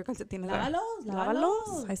out where your calcetines are.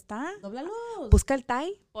 Lávalos. Ahí está. Dóblalos. Busca el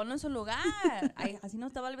tie. Ponlo en su lugar. Así no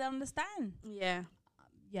te va a olvidar dónde están. Yeah.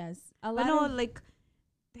 Yes. A But lot no, of, like,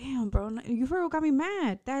 damn, bro. You for real got me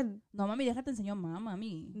mad. That, no, mami, déjate enseñó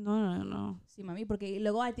mami. no. Sí, mami, porque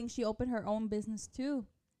luego I think she opened her own business too.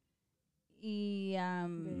 Y,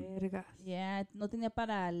 Vergas. yeah, no tenía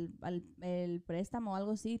para el préstamo o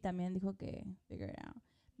algo así. También dijo que figure it out.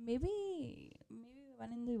 Maybe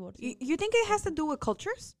van en divorcio. You think it has to do with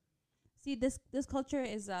cultures? See, this culture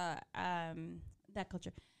is that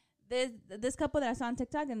culture. This couple that I saw on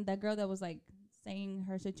TikTok and that girl that was like saying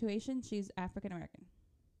her situation, she's African American.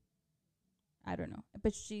 I don't know,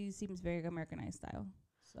 but she seems very Americanized style.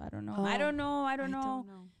 So I don't know. Oh, I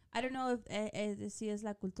don't know if si es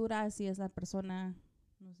la cultura, si es la persona.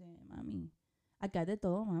 No sé, mami. Acá de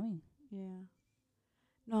todo, mami. Yeah.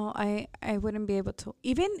 No, I wouldn't be able to.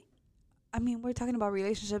 Even, I mean, we're talking about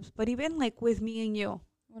relationships, but even like with me and you.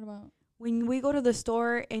 What about? When we go to the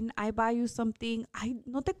store and I buy you something, I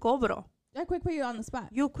no te cobro. I quick put you on the spot.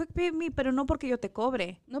 You quick pay me, pero no porque yo te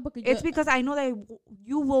cobre. No, porque It's because I know that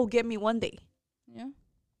you will get me one day. yeah,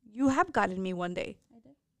 You have gotten me one day. I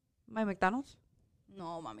did. My McDonald's?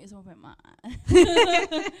 No, mami, eso fue mal.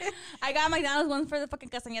 I got McDonald's once for the fucking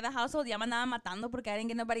Castañeda household. Ya me andaban matando porque I didn't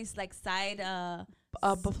get nobody's like side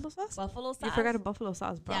Buffalo sauce? buffalo sauce. You forgot a buffalo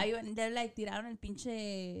sauce, bro. Yeah, they're like tiraron el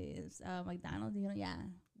pinche McDonald's. Dijeron, ya.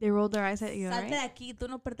 They rolled their eyes at you, Salte right? de aquí, tú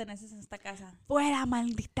no perteneces a esta casa. Fuera,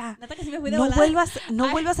 maldita. Neta que sí me fui de No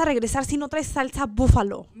volada. vuelvas a regresar si no traes salsa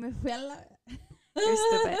búfalo. Me fui a la... You're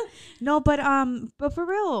stupid. No, but for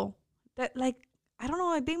real, that like I don't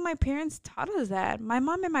know. I think my parents taught us that. My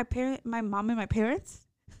mom and my parents.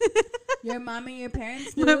 Your mom and your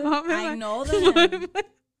parents, My dude. mom and I my- know them.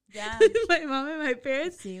 Yeah. My mom and my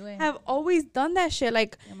parents Sí, güey. have always done that shit.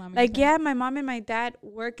 Like, Your mom and like your yeah, my mom and my dad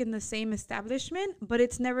work in the same establishment, but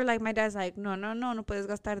it's never like my dad's like, no puedes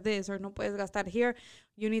gastar this or no puedes gastar here.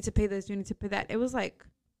 You need to pay this. You need to pay that. It was like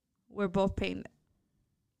we're both paying it.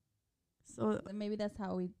 So Maybe that's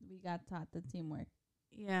how we got taught the teamwork.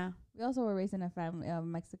 yeah, We also were raised in a family,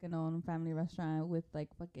 Mexican-owned family restaurant with like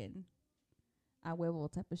fucking a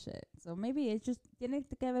huevo type of shit. So maybe it's just tiene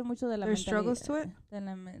que ver mucho de la There's struggles to it? de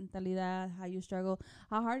la mentalidad, how you struggle,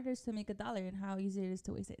 how hard it is to make $1, and how easy it is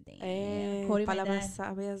to waste it. Damn, quoting my palabras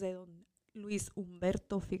dad. sabias de don Luis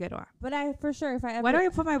Humberto Figueroa. But I for sure if I ever Why do I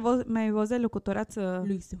put my voz de locutora to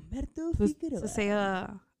Luis Humberto to Figueroa. say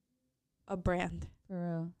a brand? For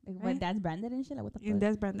real, like my Right? dad's branded and shit. Like what the fuck? And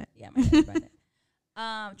that's branded. Yeah, my dad's branded.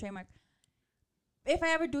 Trademark. If I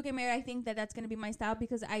ever do get married, I think that's gonna be my style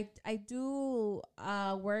because I do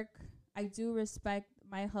work. I do respect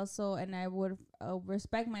my hustle, and I would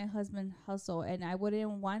respect my husband's hustle, and I wouldn't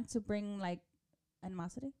want to bring like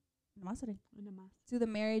animosity to the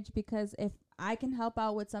marriage because if I can help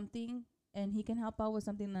out with something and he can help out with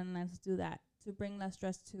something, then let's do that to bring less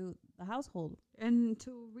stress to the household. And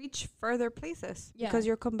to reach further places Yeah. because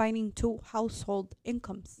you're combining two household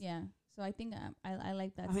incomes. Yeah. So I think I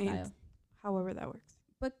like that I mean, style. however that works.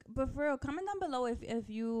 But for real, comment down below if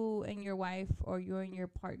you and your wife or you and your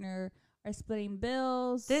partner are splitting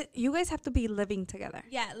bills. You guys have to be living together.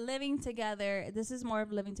 Yeah, living together. This is more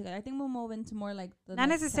of living together. I think we'll move into more like the Not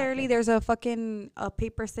next necessarily topic. there's a fucking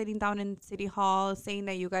paper sitting down in City Hall saying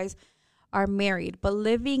that you guys are married, but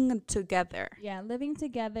living together Yeah, living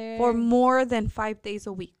together. for more than 5 days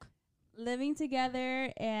a week. Living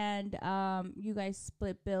together and you guys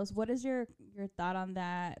split bills. What is your thought on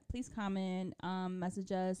that? Please comment,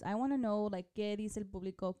 message us. I want to know like qué dice el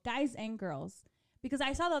público, guys and girls. Because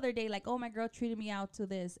I saw the other day like, oh, my girl treated me out to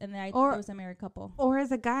this, and then there was a married couple. Or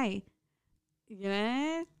as a guy.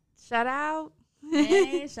 Yeah. Shout out.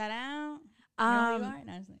 Hey, shout out. You know who you are?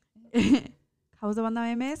 No, I'm just like, How was the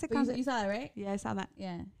banda MS but concert? you saw that, right? Yeah, I saw that.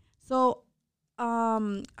 Yeah. So,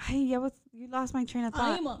 you lost my train of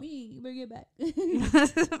thought. Ay, mommy, bring it back.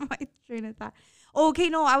 My train of thought. Okay,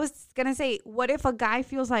 no, I was gonna say, what if a guy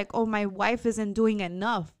feels like, oh, my wife isn't doing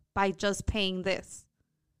enough by just paying this?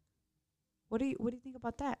 What do you think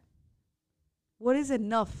about that? What is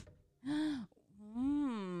enough?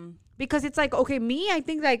 Because it's like, okay, me, I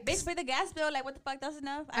think like Bitch, pay the gas bill. Like, what the fuck? That's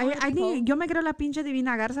enough. I think yo me creo la pinche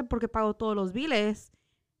Divina Garza porque pago todos los biles.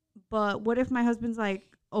 But what if my husband's like,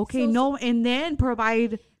 okay, no, and then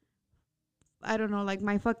provide, I don't know, like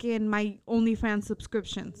my OnlyFans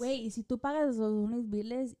subscriptions. Wait, y si tú pagas los unos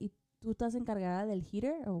biles y tú estás encargada del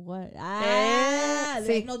heater or what? sí.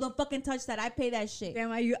 Like, no, don't fucking touch that. I pay that shit.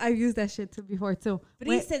 Damn, I've used that shit before too.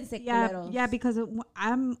 Frícense, culeros. Yeah, because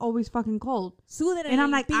I'm always fucking cold. Suden And I'm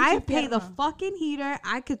el like, pinche I pay the infierno. fucking heater.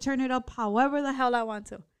 I could turn it up however the hell I want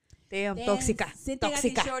to. Damn, tóxica. Cynthia got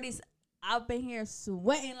these Tóxica. shorties up in here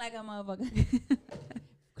sweating like a motherfucker.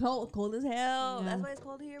 cold as hell. Yeah. That's why it's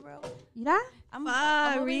cold here, bro. Mira?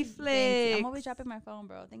 I'm reflex. I'm always dropping my phone,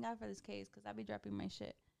 bro. Thank God for this case, because I be dropping my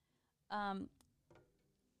shit.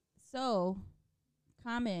 So,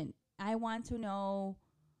 comment. I want to know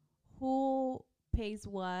who pays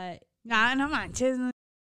what. No manches.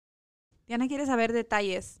 Diana quiere saber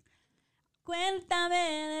detalles.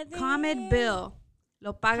 Cuéntame de ti. Comet bill.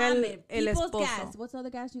 Lo paga Comet. el People's esposo. gas. What's the other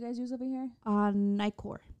gas you guys use over here?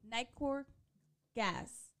 Nicor. Nicor gas.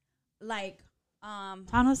 Like,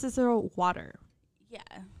 San Cicero water. yeah,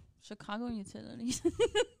 Chicago utilities.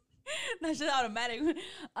 That shit automatic.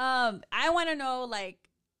 I want to know like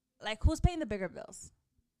who's paying the bigger bills?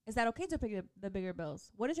 Is that okay to pay the bigger bills?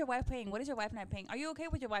 What is your wife paying? What is your wife not paying? Are you okay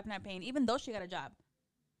with your wife not paying, even though she got a job?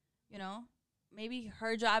 You know, maybe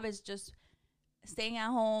her job is just staying at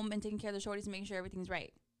home and taking care of the shorties and making sure everything's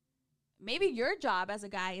right. Maybe your job as a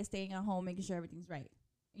guy is staying at home, making sure everything's right,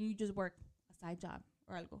 and you just work a side job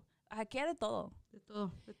or algo. Aquí hay de todo.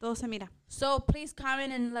 De todo se mira. So please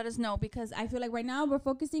comment and let us know, because I feel like right now we're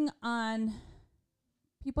focusing on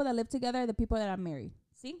people that live together, the people that are married.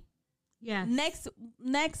 See? Yes.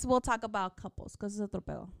 Next we'll talk about couples because it's otro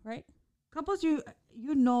pedo, right? Couples, you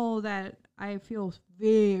know that I feel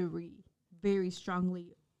very, very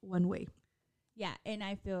strongly one way. Yeah, and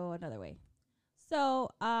I feel another way. So,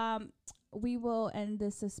 we will end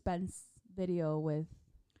this suspense video with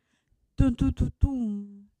Dun, dun, dun,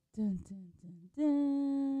 dun. dun, dun, dun, dun,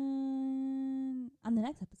 on the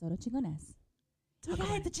next episode of Chingones.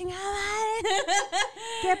 ¡Cállate, chingada!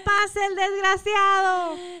 ¿Qué pasa, el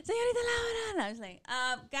desgraciado? Señorita Laura. No, I was like,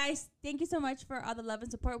 guys, thank you so much for all the love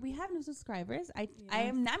and support. We have new subscribers. I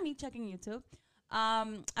am not me checking YouTube.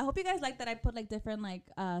 I hope you guys like that I put like different like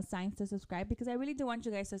signs to subscribe because I really do want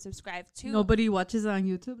you guys to subscribe too. Nobody watches on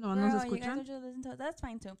YouTube. No one Girl, nos you guys escuchan. want you to listen to it. That's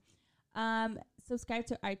fine too. Subscribe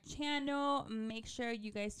to our channel. Make sure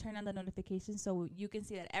you guys turn on the notifications so you can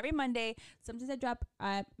see that every Monday. Sometimes I drop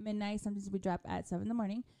at midnight. Sometimes we drop at 7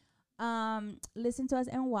 a.m. Listen to us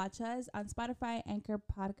and watch us on Spotify, Anchor,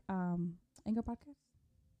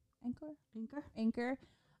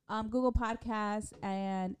 Google Podcasts,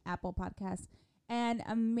 and Apple Podcasts. And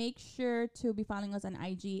make sure to be following us on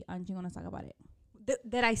IG on Chingonas Talk About It.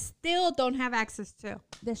 That I still don't have access to.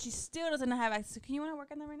 That she still doesn't have access to. Can you want to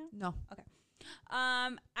work on that right now? No. Okay.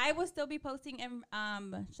 I will still be posting and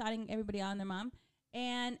shouting everybody out on their mom.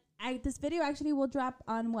 And this video actually will drop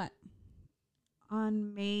on what?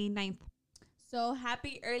 On May 9th. So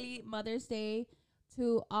happy early Mother's Day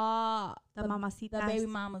to all The mamacitas. the baby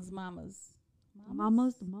mamas. The mamas,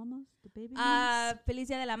 the baby mamas. Feliz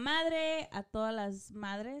Día de la Madre a todas las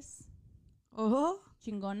madres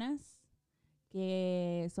chingonas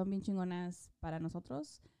que son bien chingonas para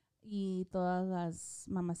nosotros y todas las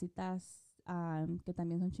mamacitas que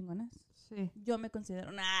también son chingonas. Sí. Yo me considero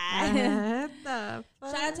una. Shout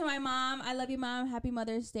Shout out to my mom. I love you, Mom. Happy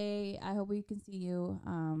Mother's Day. I hope we can see you.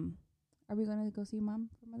 Are we going to go see Mom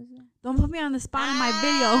for Mother's Day? Don't put me on the spot in my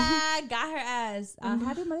video. Got her ass.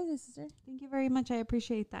 Happy Mother's Day, sister. Thank you very much. I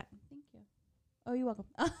appreciate that. Thank you. Oh, you're welcome.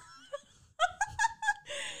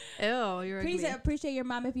 Ew, you're Please ugly. appreciate your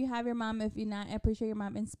mom if you have your mom. If you're not, appreciate your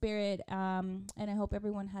mom in spirit. And I hope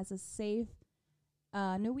everyone has a safe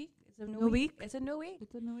new week. It's a new week. It's a new week.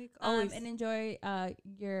 It's a new week. Always. And enjoy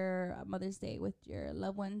your Mother's Day with your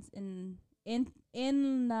loved ones in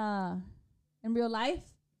real life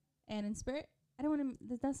and in spirit. I don't want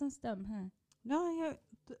to. That sounds dumb, huh? No, yeah.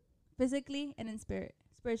 Physically and in spirit,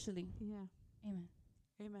 spiritually. Yeah. Amen.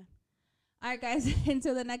 Amen. All right, guys.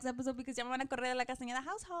 Until the next episode because ya me van a correr de la Castañeda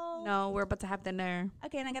household. No, we're about to have dinner.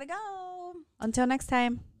 Okay, and I gotta go. Until next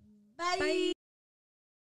time. Bye.